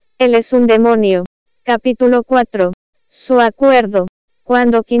Él es un demonio. Capítulo 4. Su acuerdo.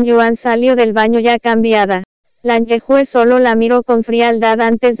 Cuando Kim Yuan salió del baño ya cambiada, Lan Yehue solo la miró con frialdad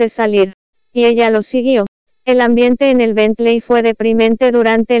antes de salir. Y ella lo siguió. El ambiente en el Bentley fue deprimente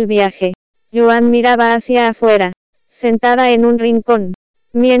durante el viaje. Yuan miraba hacia afuera, sentada en un rincón.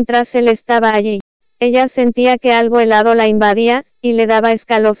 Mientras él estaba allí, ella sentía que algo helado la invadía, y le daba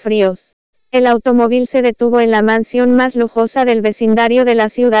escalofríos. El automóvil se detuvo en la mansión más lujosa del vecindario de la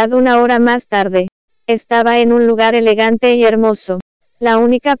ciudad una hora más tarde. Estaba en un lugar elegante y hermoso. La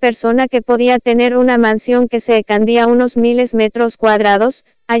única persona que podía tener una mansión que se extendía unos 1000 metros cuadrados,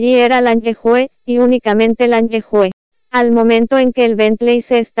 allí era Lan Yehue, y únicamente Lan Yehue. Al momento en que el Bentley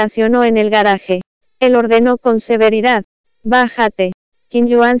se estacionó en el garaje, él ordenó con severidad: «Bájate». Kim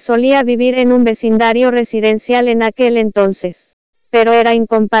Yuan solía vivir en un vecindario residencial en aquel entonces, pero era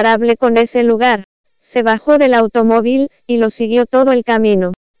incomparable con ese lugar. Se bajó del automóvil, y lo siguió todo el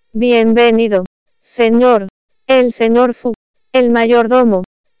camino. «Bienvenido, señor». El señor Fu, el mayordomo,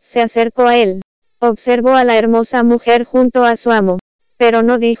 se acercó a él. Observó a la hermosa mujer junto a su amo, pero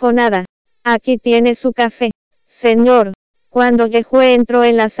no dijo nada. «Aquí tiene su café, señor». Cuando Yehue entró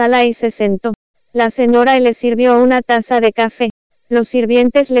en la sala y se sentó, la señora le sirvió una taza de café. Los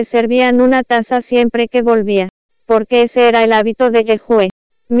sirvientes le servían una taza siempre que volvía, porque ese era el hábito de Yehue.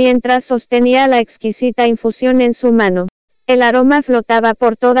 Mientras sostenía la exquisita infusión en su mano, el aroma flotaba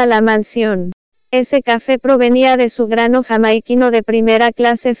por toda la mansión. Ese café provenía de su grano jamaiquino de primera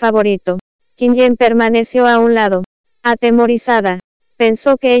clase favorito. Kim Yen permaneció a un lado, atemorizada.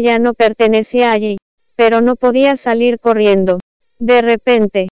 Pensó que ella no pertenecía allí, pero no podía salir corriendo. De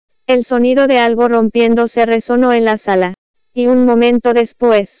repente, el sonido de algo rompiéndose resonó en la sala. Y un momento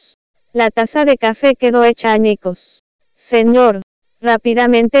después, la taza de café quedó hecha añicos. «Señor».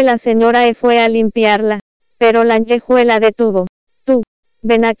 Rápidamente la señora fue a limpiarla, pero Lan Yehue la detuvo. «Tú,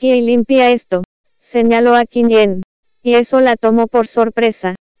 ven aquí y limpia esto», señaló a Kim Yen. Y eso la tomó por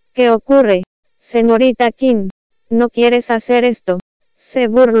sorpresa. «¿Qué ocurre, señorita Kim? ¿No quieres hacer esto?», se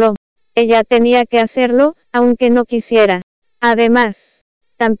burló. Ella tenía que hacerlo, aunque no quisiera. Además,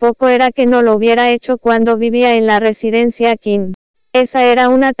 tampoco era que no lo hubiera hecho cuando vivía en la residencia Kim. Esa era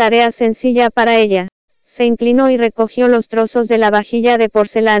una tarea sencilla para ella. Se inclinó y recogió los trozos de la vajilla de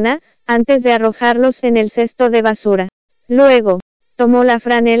porcelana, antes de arrojarlos en el cesto de basura. Luego, tomó la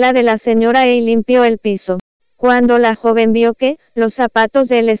franela de la señora y limpió el piso. Cuando la joven vio que los zapatos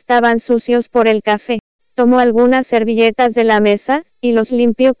de él estaban sucios por el café, tomó algunas servilletas de la mesa, y los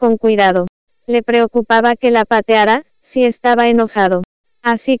limpió con cuidado. Le preocupaba que la pateara, si estaba enojado.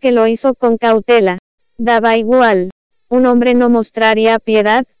 Así que lo hizo con cautela. Daba igual. Un hombre no mostraría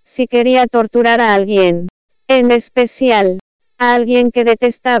piedad, si quería torturar a alguien. En especial, a alguien que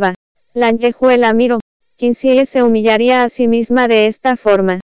detestaba. Lan Yehue la miró. ¿Quién si se humillaría a sí misma de esta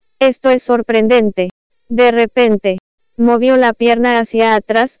forma? Esto es sorprendente. De repente, movió la pierna hacia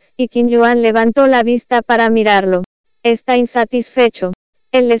atrás, y Kim Yuan levantó la vista para mirarlo. «¿Está insatisfecho?».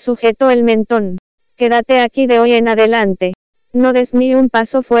 Él le sujetó el mentón. «Quédate aquí de hoy en adelante. No des ni un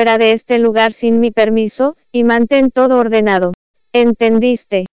paso fuera de este lugar sin mi permiso, y mantén todo ordenado.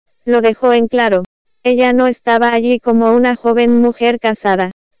 ¿Entendiste?». Lo dejó en claro. Ella no estaba allí como una joven mujer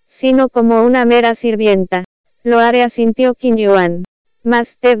casada, sino como una mera sirvienta. «Lo haré», asintió Kim Yuan.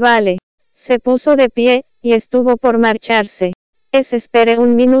 «Más te vale». Se puso de pie, y estuvo por marcharse. «Espere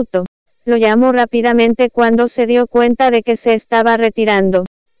un minuto». Lo llamó rápidamente cuando se dio cuenta de que se estaba retirando.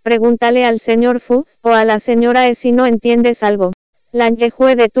 «Pregúntale al señor Fu, o a la señora si no entiendes algo». Lan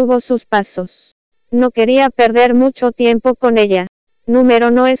Yehue detuvo sus pasos. No quería perder mucho tiempo con ella. «Número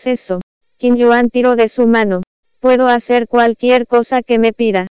no es eso». Kim Yuan tiró de su mano. «Puedo hacer cualquier cosa que me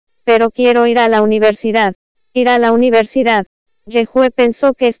pida, pero quiero ir a la universidad». «¿Ir a la universidad?». Yehue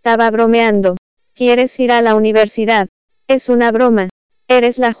pensó que estaba bromeando. «¿Quieres ir a la universidad?». «Es una broma.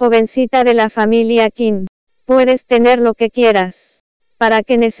 Eres la jovencita de la familia Kim. Puedes tener lo que quieras. ¿Para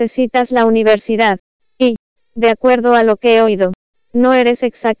qué necesitas la universidad? Y, de acuerdo a lo que he oído, no eres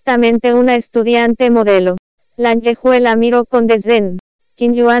exactamente una estudiante modelo». Lan Yehue la miró con desdén.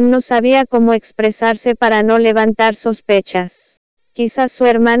 Kim Yuan no sabía cómo expresarse para no levantar sospechas. Quizás su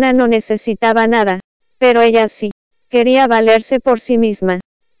hermana no necesitaba nada, pero ella sí. Quería valerse por sí misma,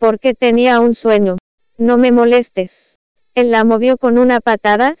 porque tenía un sueño. «No me molestes». Él la movió con una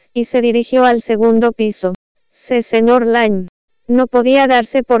patada, y se dirigió al segundo piso. Señor Lan. No podía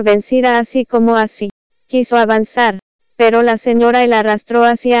darse por vencida así como así. Quiso avanzar, pero la señora la arrastró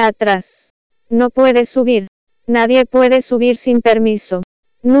hacia atrás. «No puede subir. Nadie puede subir sin permiso».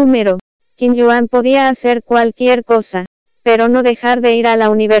 Número. Kim Yuan podía hacer cualquier cosa, pero no dejar de ir a la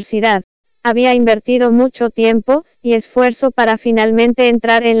universidad. Había invertido mucho tiempo y esfuerzo para finalmente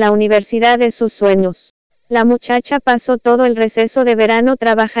entrar en la universidad de sus sueños. La muchacha pasó todo el receso de verano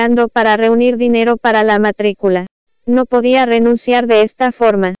trabajando para reunir dinero para la matrícula. No podía renunciar de esta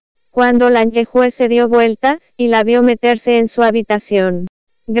forma. Cuando Lanjehue se dio vuelta y la vio meterse en su habitación,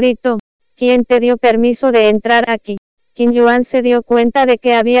 gritó: ¿Quién te dio permiso de entrar aquí? Qin Yuan se dio cuenta de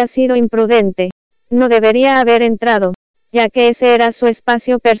que había sido imprudente. No debería haber entrado, ya que ese era su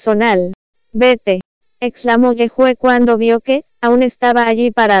espacio personal. Vete, exclamó Yehue cuando vio que aún estaba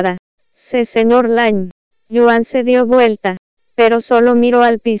allí parada. Señor Lan. Yuan se dio vuelta, pero solo miró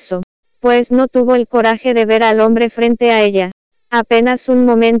al piso, pues no tuvo el coraje de ver al hombre frente a ella. Apenas un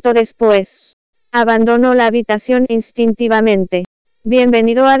momento después, abandonó la habitación instintivamente.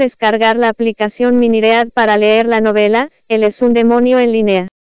 Bienvenido a descargar la aplicación Miniread para leer la novela, Él es un demonio en línea.